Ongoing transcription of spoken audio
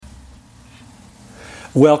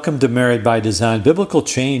Welcome to Married by Design. Biblical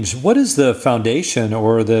change. What is the foundation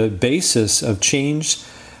or the basis of change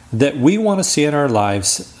that we want to see in our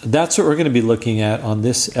lives? That's what we're going to be looking at on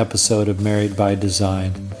this episode of Married by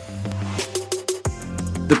Design.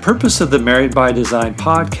 The purpose of the Married by Design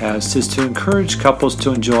podcast is to encourage couples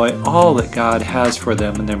to enjoy all that God has for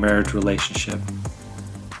them in their marriage relationship.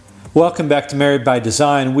 Welcome back to Married by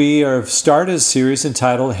Design. We have started a series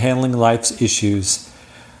entitled Handling Life's Issues.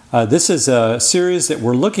 This is a series that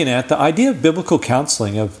we're looking at the idea of biblical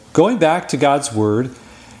counseling, of going back to God's Word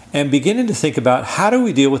and beginning to think about how do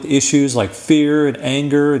we deal with issues like fear and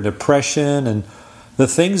anger and depression and the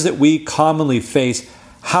things that we commonly face.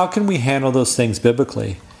 How can we handle those things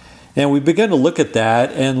biblically? And we begin to look at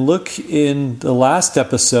that and look in the last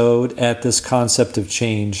episode at this concept of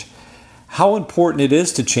change, how important it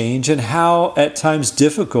is to change and how at times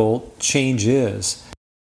difficult change is.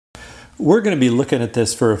 We're going to be looking at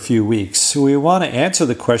this for a few weeks. We want to answer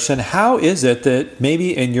the question, how is it that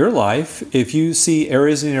maybe in your life, if you see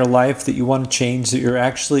areas in your life that you want to change, that you're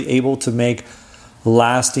actually able to make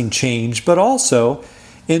lasting change, but also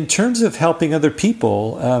in terms of helping other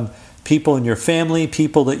people, people in your family,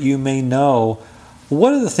 people that you may know,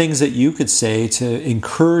 what are the things that you could say to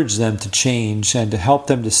encourage them to change and to help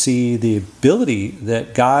them to see the ability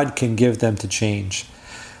that God can give them to change?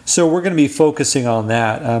 So we're going to be focusing on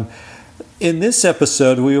that. In this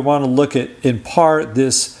episode, we want to look at, in part,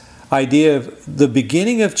 this idea of the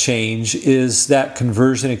beginning of change is that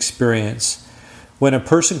conversion experience. When a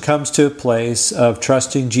person comes to a place of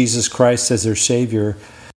trusting Jesus Christ as their Savior,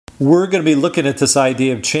 we're going to be looking at this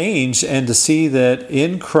idea of change and to see that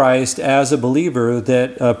in Christ, as a believer,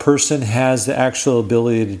 that a person has the actual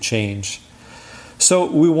ability to change. So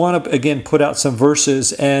we want to, again, put out some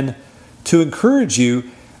verses and to encourage you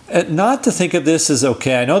not to think of this as,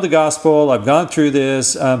 okay, I know the gospel, I've gone through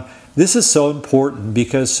this. This is so important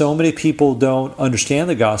because so many people don't understand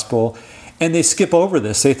the gospel and they skip over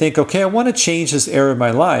this. They think, okay, I want to change this area of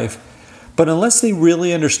my life. But unless they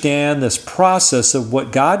really understand this process of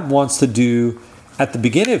what God wants to do at the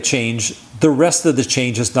beginning of change, the rest of the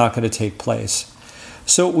change is not going to take place.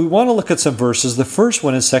 So we want to look at some verses. The first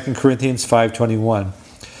one is 2 Corinthians 5:21.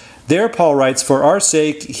 There Paul writes, "For our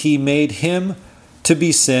sake he made him to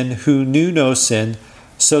be sin who knew no sin,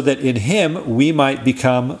 so that in him we might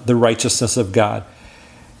become the righteousness of God."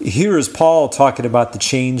 Here is Paul talking about the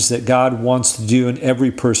change that God wants to do in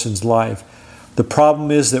every person's life. The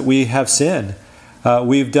problem is that we have sin.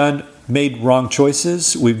 We've made wrong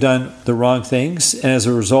choices. We've done the wrong things. And as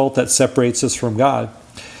a result, that separates us from God.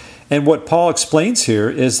 And what Paul explains here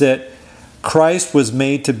is that Christ was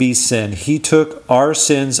made to be sin. He took our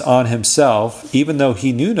sins on himself, even though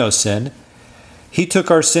he knew no sin. He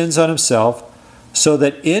took our sins on himself so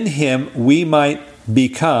that in him we might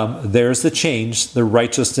become, there's the change, the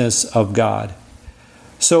righteousness of God.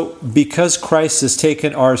 So because Christ has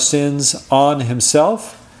taken our sins on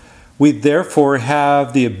himself, we therefore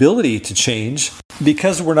have the ability to change.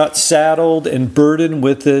 Because we're not saddled and burdened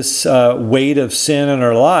with this weight of sin in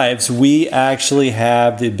our lives, we actually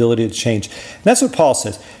have the ability to change. And that's what Paul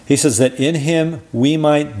says. He says that in him we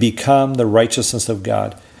might become the righteousness of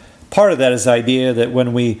God. Part of that is the idea that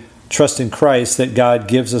when we trust in Christ, that God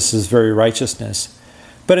gives us his very righteousness.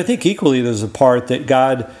 But I think equally there's a part that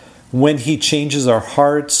God, when he changes our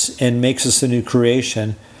hearts and makes us a new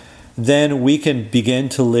creation, then we can begin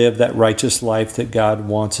to live that righteous life that God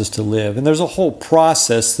wants us to live. And there's a whole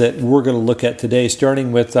process that we're going to look at today,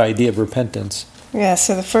 starting with the idea of repentance. Yeah,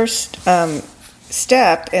 so the first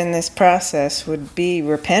step in this process would be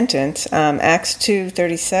repentance. Acts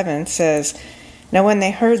 2:37 says, "Now when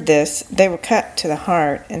they heard this, they were cut to the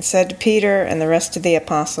heart and said to Peter and the rest of the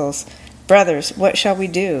apostles, 'Brothers, what shall we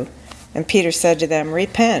do?' And Peter said to them,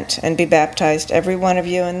 'Repent and be baptized every one of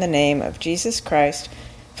you in the name of Jesus Christ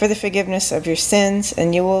for the forgiveness of your sins,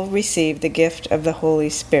 and you will receive the gift of the Holy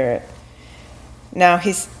Spirit.'" Now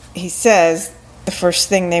he says the first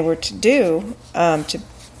thing they were to do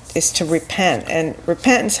is to repent. And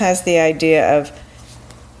repentance has the idea of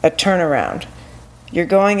a turnaround. You're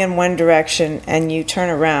going in one direction and you turn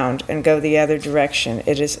around and go the other direction.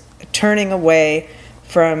 It is turning away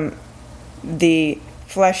from the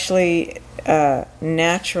fleshly,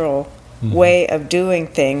 natural way of doing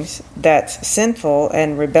things that's sinful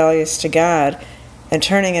and rebellious to God, and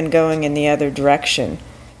turning and going in the other direction.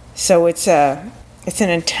 So it's an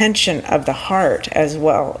intention of the heart as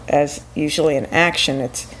well as usually an action.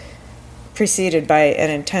 It's preceded by an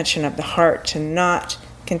intention of the heart to not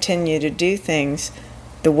continue to do things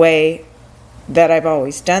the way that I've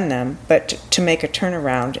always done them, but to make a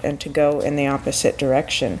turnaround and to go in the opposite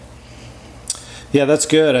direction. Yeah, that's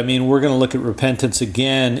good. I mean, we're going to look at repentance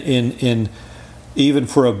again in even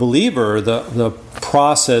for a believer, the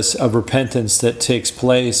process of repentance that takes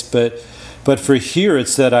place. But for here,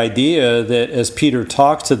 it's that idea that as Peter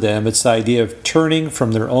talks to them, it's the idea of turning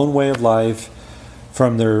from their own way of life,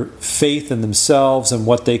 from their faith in themselves and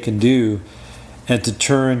what they can do, and to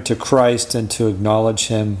turn to Christ and to acknowledge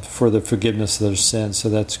Him for the forgiveness of their sins. So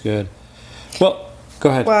that's good. Well, go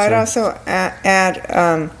ahead. Well, I'd also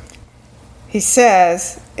add, he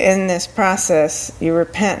says, in this process, you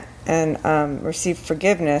repent and receive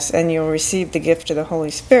forgiveness, and you'll receive the gift of the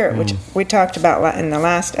Holy Spirit, which we talked about in the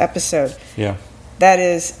last episode. Yeah. That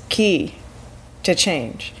is key to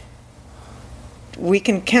change. We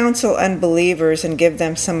can counsel unbelievers and give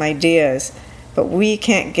them some ideas, but we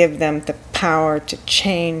can't give them the power to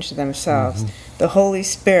change themselves. The Holy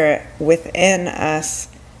Spirit within us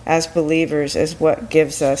as believers is what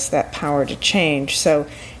gives us that power to change. So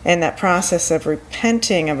in that process of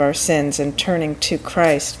repenting of our sins and turning to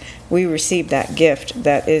Christ, we receive that gift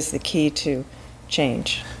that is the key to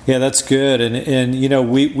change. Yeah, that's good. And you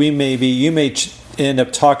know, you may end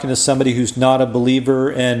up talking to somebody who's not a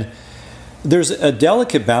believer, and there's a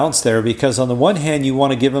delicate balance there, because on the one hand, you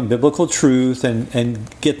want to give them biblical truth and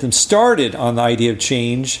get them started on the idea of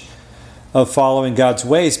change, of following God's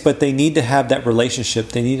ways, but they need to have that relationship.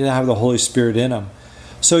 They need to have the Holy Spirit in them.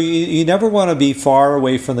 So you never want to be far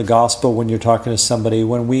away from the gospel when you're talking to somebody.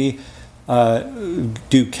 When we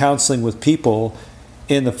do counseling with people,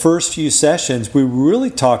 in the first few sessions, we really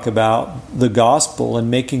talk about the gospel and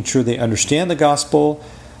making sure they understand the gospel,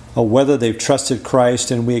 whether they've trusted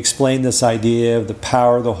Christ, and we explain this idea of the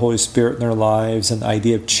power of the Holy Spirit in their lives, and the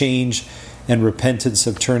idea of change and repentance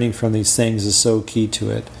of turning from these things is so key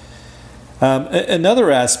to it.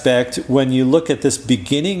 Another aspect, when you look at this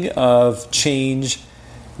beginning of change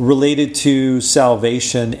related to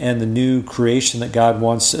salvation and the new creation that God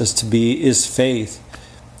wants us to be, is faith.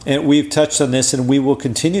 And we've touched on this, and we will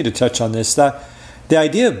continue to touch on this. The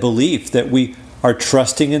idea of belief, that we are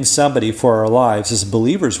trusting in somebody for our lives. As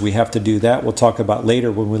believers, we have to do that. We'll talk about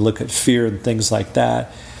later when we look at fear and things like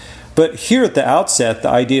that. But here at the outset, the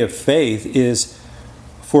idea of faith is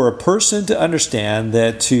for a person to understand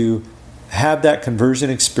that to have that conversion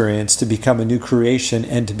experience, to become a new creation,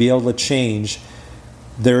 and to be able to change,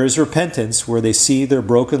 there is repentance where they see their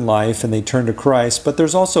broken life and they turn to Christ. But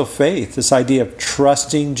there's also faith, this idea of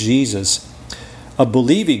trusting Jesus, of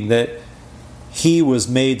believing that He was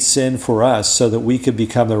made sin for us so that we could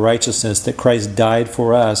become the righteousness, that Christ died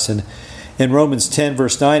for us. And in Romans 10,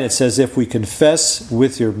 verse 9, it says, if we confess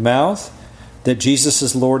with your mouth that Jesus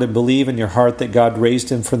is Lord and believe in your heart that God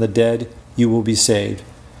raised Him from the dead, you will be saved.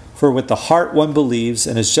 For with the heart one believes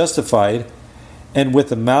and is justified, and with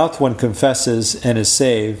the mouth one confesses and is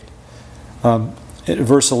saved.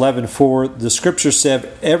 Verse 11, for the Scripture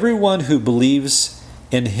said, everyone who believes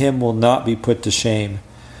in Him will not be put to shame.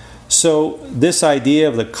 So this idea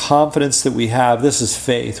of the confidence that we have, this is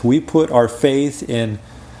faith. We put our faith in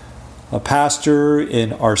a pastor,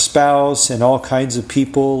 in our spouse, in all kinds of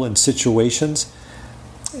people and situations.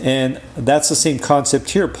 And that's the same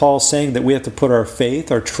concept here. Paul's saying that we have to put our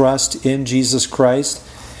faith, our trust in Jesus Christ,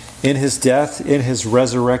 in His death, in His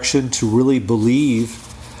resurrection, to really believe,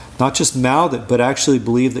 not just mouth it, but actually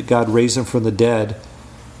believe that God raised Him from the dead,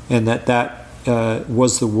 and that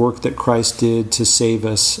was the work that Christ did to save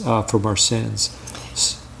us from our sins.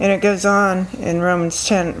 And it goes on in Romans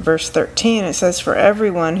 10, verse 13, it says, for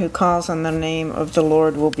everyone who calls on the name of the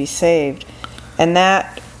Lord will be saved. And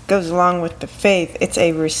that goes along with the faith. It's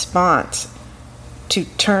a response to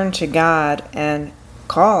turn to God and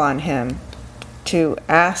call on Him, to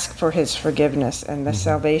ask for His forgiveness and the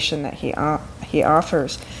salvation that He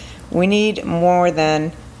offers. We need more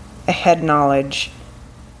than a head knowledge.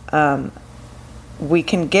 We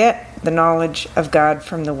can get the knowledge of God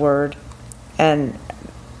from the Word and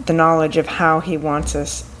the knowledge of how He wants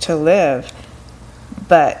us to live.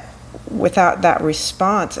 But without that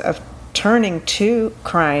response of turning to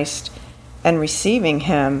Christ and receiving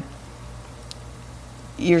Him,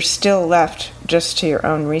 you're still left just to your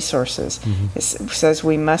own resources. It says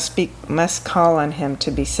we must call on Him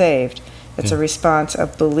to be saved. It's a response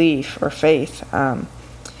of belief or faith.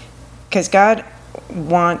 Because God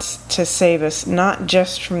wants to save us not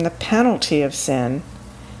just from the penalty of sin,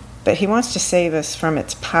 but He wants to save us from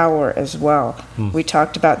its power as well. We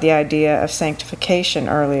talked about the idea of sanctification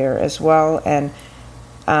earlier as well, and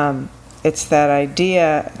it's that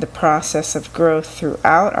idea, the process of growth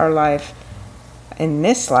throughout our life, in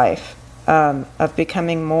this life, of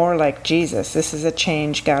becoming more like Jesus. This is a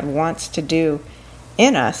change God wants to do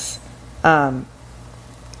in us. That's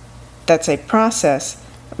a process,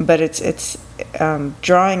 but it's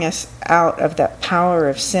drawing us out of that power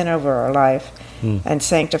of sin over our life and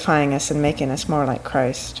sanctifying us and making us more like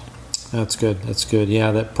Christ. That's good. That's good.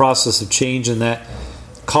 Yeah, that process of change and that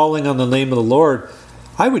calling on the name of the Lord.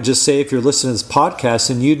 I would just say, if you're listening to this podcast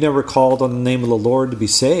and you'd never called on the name of the Lord to be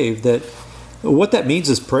saved, that what that means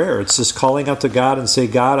is prayer. It's just calling out to God and say,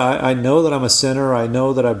 God, I know that I'm a sinner. I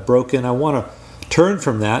know that I've broken. I want to turn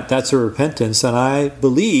from that. That's a repentance. And I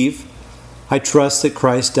believe, I trust that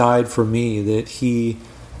Christ died for me, that He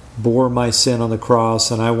bore my sin on the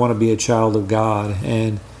cross, and I want to be a child of God.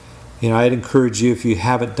 And I'd encourage you, if you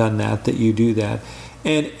haven't done that, that you do that.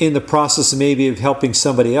 And in the process maybe of helping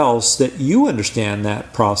somebody else, that you understand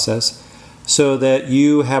that process so that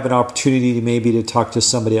you have an opportunity maybe to talk to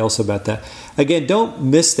somebody else about that. Again, don't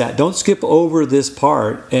miss that. Don't skip over this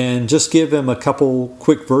part and just give them a couple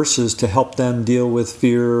quick verses to help them deal with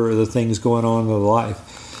fear or the things going on in their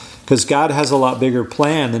life. Because God has a lot bigger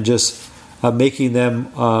plan than just making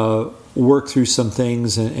them work through some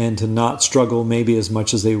things and to not struggle maybe as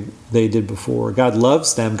much as they did before. God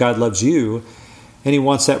loves them. God loves you. And He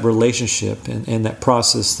wants that relationship and that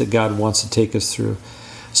process that God wants to take us through.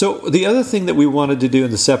 So the other thing that we wanted to do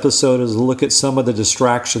in this episode is look at some of the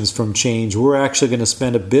distractions from change. We're actually going to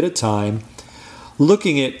spend a bit of time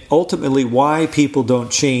looking at ultimately why people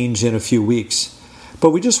don't change in a few weeks.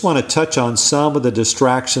 But we just want to touch on some of the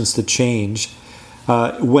distractions to change.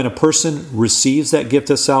 When a person receives that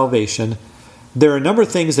gift of salvation, there are a number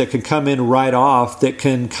of things that can come in right off that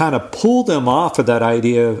can kind of pull them off of that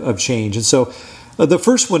idea of change. And so the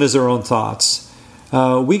first one is our own thoughts.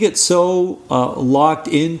 We get so locked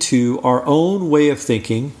into our own way of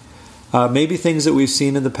thinking, maybe things that we've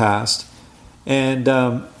seen in the past. And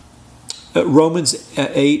Romans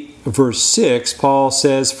 8, verse 6, Paul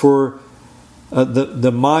says, for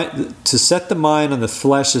the mind, to set the mind on the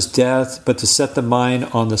flesh is death, but to set the mind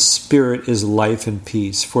on the Spirit is life and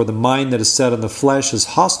peace. For the mind that is set on the flesh is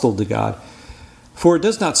hostile to God, for it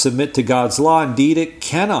does not submit to God's law. Indeed, it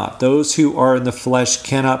cannot. Those who are in the flesh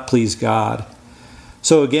cannot please God.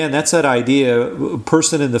 So again, that's that idea. A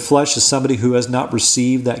person in the flesh is somebody who has not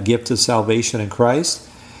received that gift of salvation in Christ.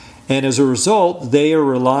 And as a result, they are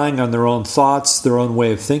relying on their own thoughts, their own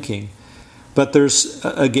way of thinking. But there's,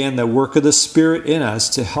 again, the work of the Spirit in us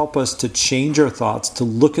to help us to change our thoughts, to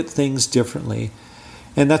look at things differently.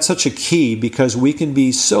 And that's such a key, because we can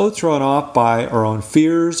be so thrown off by our own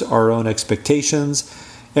fears, our own expectations,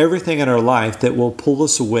 everything in our life that will pull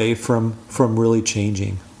us away from really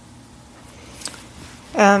changing.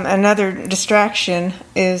 Another distraction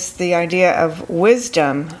is the idea of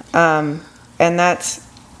wisdom, and that's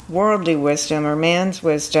worldly wisdom or man's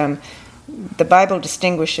wisdom. The Bible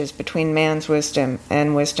distinguishes between man's wisdom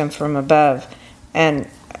and wisdom from above, and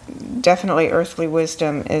definitely earthly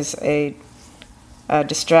wisdom is a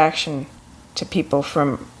distraction to people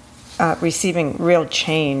from receiving real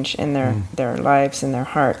change in their lives and their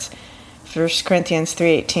hearts. 1 Corinthians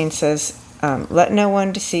 3:18 says, let no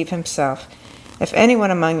one deceive himself. If anyone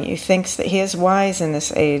among you thinks that he is wise in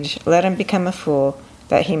this age, let him become a fool,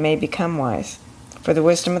 that he may become wise. For the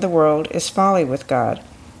wisdom of the world is folly with God.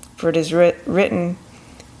 For it is written,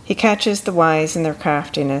 He catches the wise in their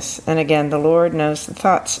craftiness, and again, the Lord knows the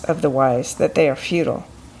thoughts of the wise, that they are futile.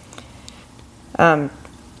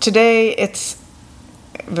 Today, it's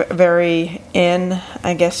very in,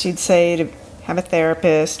 I guess you'd say, to have a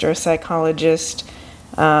therapist or a psychologist,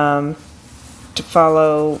 to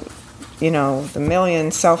follow, the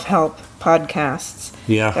million self-help podcasts.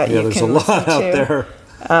 Yeah, there's a lot out there.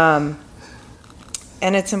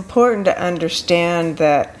 And it's important to understand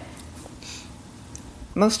that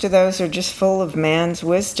most of those are just full of man's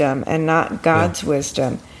wisdom and not God's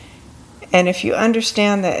wisdom. And if you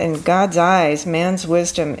understand that in God's eyes, man's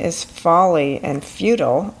wisdom is folly and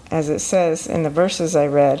futile, as it says in the verses I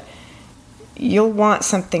read, you'll want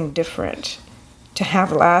something different to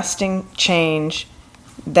have lasting change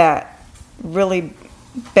that really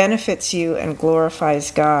benefits you and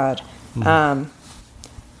glorifies God.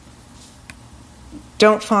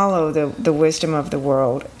 Don't follow the wisdom of the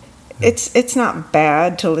world. It's not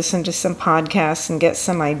bad to listen to some podcasts and get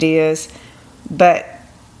some ideas, but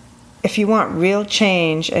if you want real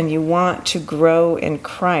change and you want to grow in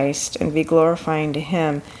Christ and be glorifying to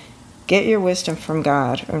Him, get your wisdom from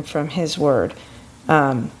God and from His Word.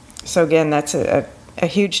 So again, that's a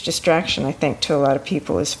huge distraction, I think, to a lot of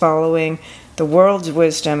people, is following the world's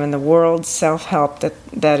wisdom and the world's self-help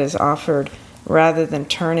that is offered, rather than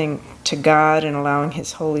turning to God and allowing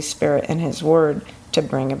His Holy Spirit and His Word to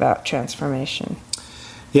bring about transformation.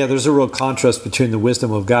 Yeah, there's a real contrast between the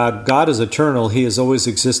wisdom of God. God is eternal. He has always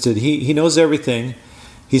existed. He knows everything.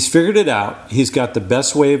 He's figured it out. He's got the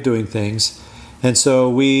best way of doing things. And so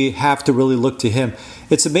we have to really look to Him.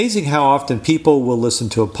 It's amazing how often people will listen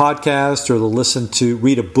to a podcast or they'll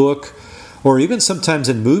read a book, or even sometimes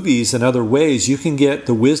in movies and other ways, you can get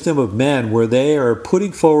the wisdom of men where they are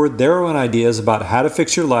putting forward their own ideas about how to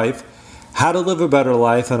fix your life, how to live a better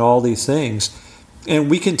life, and all these things. And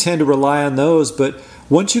we can tend to rely on those, but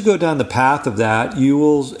once you go down the path of that, you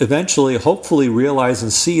will eventually, hopefully, realize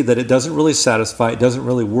and see that it doesn't really satisfy, it doesn't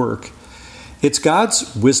really work. It's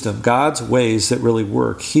God's wisdom, God's ways that really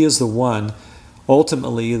work. He is the one,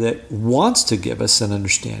 ultimately, that wants to give us an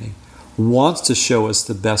understanding, wants to show us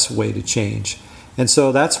the best way to change. And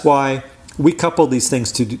so that's why we couple these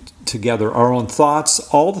things together, our own thoughts,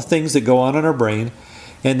 all the things that go on in our brain,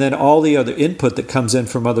 and then all the other input that comes in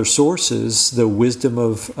from other sources, the wisdom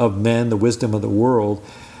of men, the wisdom of the world,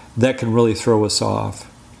 that can really throw us off.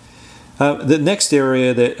 The next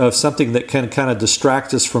area of something that can kind of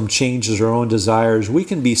distract us from change is our own desires. We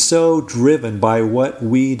can be so driven by what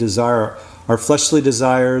we desire, our fleshly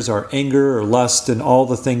desires, our anger or lust, and all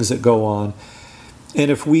the things that go on.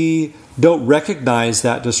 And if we don't recognize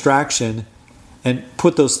that distraction and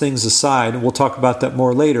put those things aside, and we'll talk about that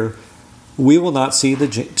more later, we will not see the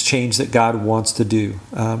change that God wants to do.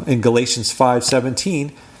 In Galatians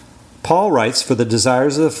 5:17, Paul writes, "For the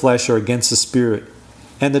desires of the flesh are against the Spirit,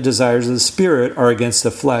 and the desires of the Spirit are against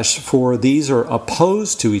the flesh, for these are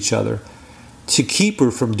opposed to each other, to keep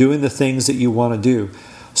you from doing the things that you want to do."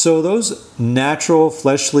 So those natural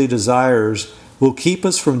fleshly desires will keep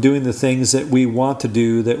us from doing the things that we want to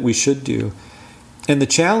do, that we should do. And the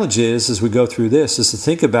challenge is, as we go through this, is to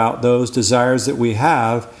think about those desires that we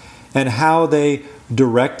have and how they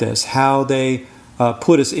direct us, how they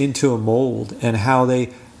put us into a mold, and how they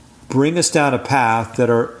bring us down a path that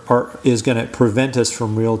is going to prevent us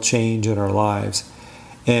from real change in our lives.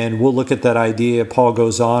 And we'll look at that idea. Paul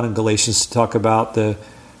goes on in Galatians to talk about the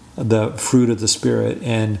fruit of the Spirit,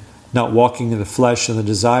 and not walking in the flesh and the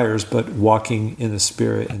desires, but walking in the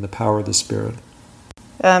Spirit and the power of the Spirit.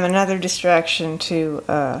 Another distraction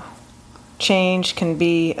to change can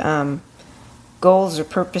be goals or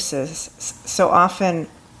purposes. So often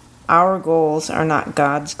our goals are not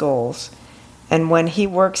God's goals. And when He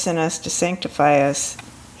works in us to sanctify us,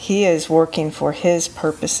 He is working for His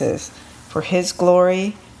purposes, for His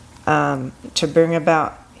glory, to bring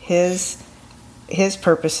about His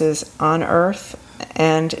purposes on earth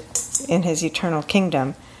and in His eternal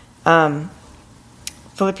kingdom.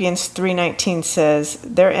 Philippians 3:19 says,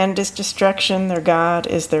 "Their end is destruction, their God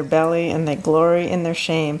is their belly, and they glory in their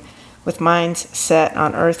shame, with minds set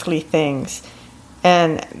on earthly things."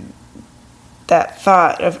 And that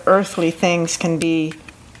thought of earthly things can be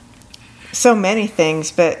so many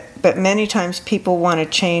things, but many times people want to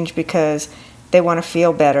change because they want to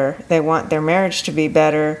feel better. They want their marriage to be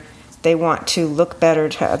better. They want to look better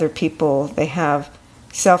to other people. They have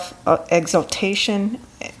self-exaltation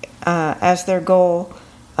as their goal,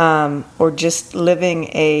 or just living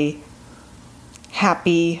a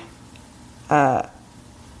happy,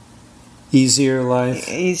 easier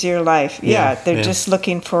life. Yeah, they're just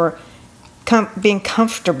looking for being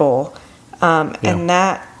comfortable, and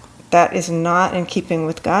that is not in keeping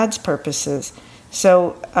with God's purposes.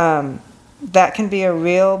 So that can be a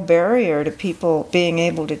real barrier to people being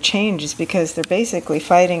able to change, is because they're basically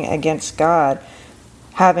fighting against God,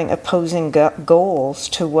 having opposing goals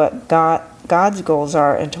to what God's goals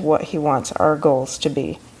are and to what He wants our goals to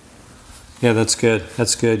be. Yeah, that's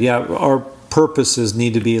good. Yeah, our purposes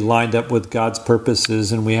need to be lined up with God's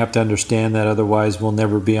purposes, and we have to understand that, otherwise we'll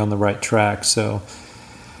never be on the right track. So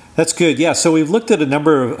that's good. Yeah, so we've looked at a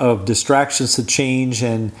number of distractions to change,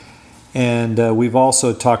 and we've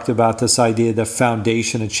also talked about this idea, the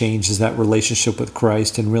foundation of change is that relationship with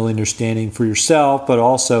Christ, and really understanding for yourself, but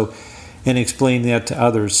also in explaining that to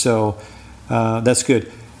others. So that's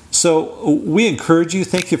good. So we encourage you.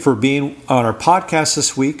 Thank you for being on our podcast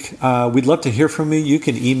this week. We'd love to hear from you. You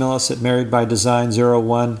can email us at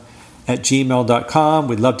marriedbydesign01@gmail.com.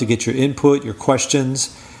 We'd love to get your input, your questions,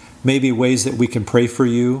 maybe ways that we can pray for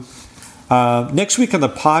you. Next week on the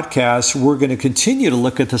podcast, we're going to continue to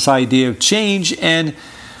look at this idea of change, and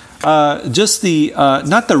just the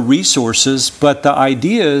not the resources, but the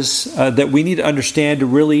ideas that we need to understand to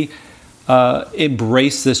really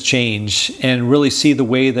embrace this change and really see the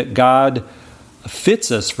way that God fits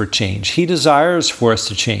us for change. He desires for us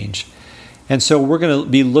to change. And so we're going to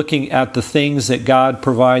be looking at the things that God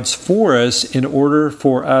provides for us in order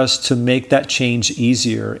for us to make that change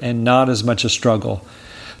easier and not as much a struggle.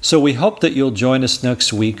 So we hope that you'll join us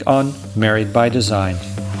next week on Married by Design.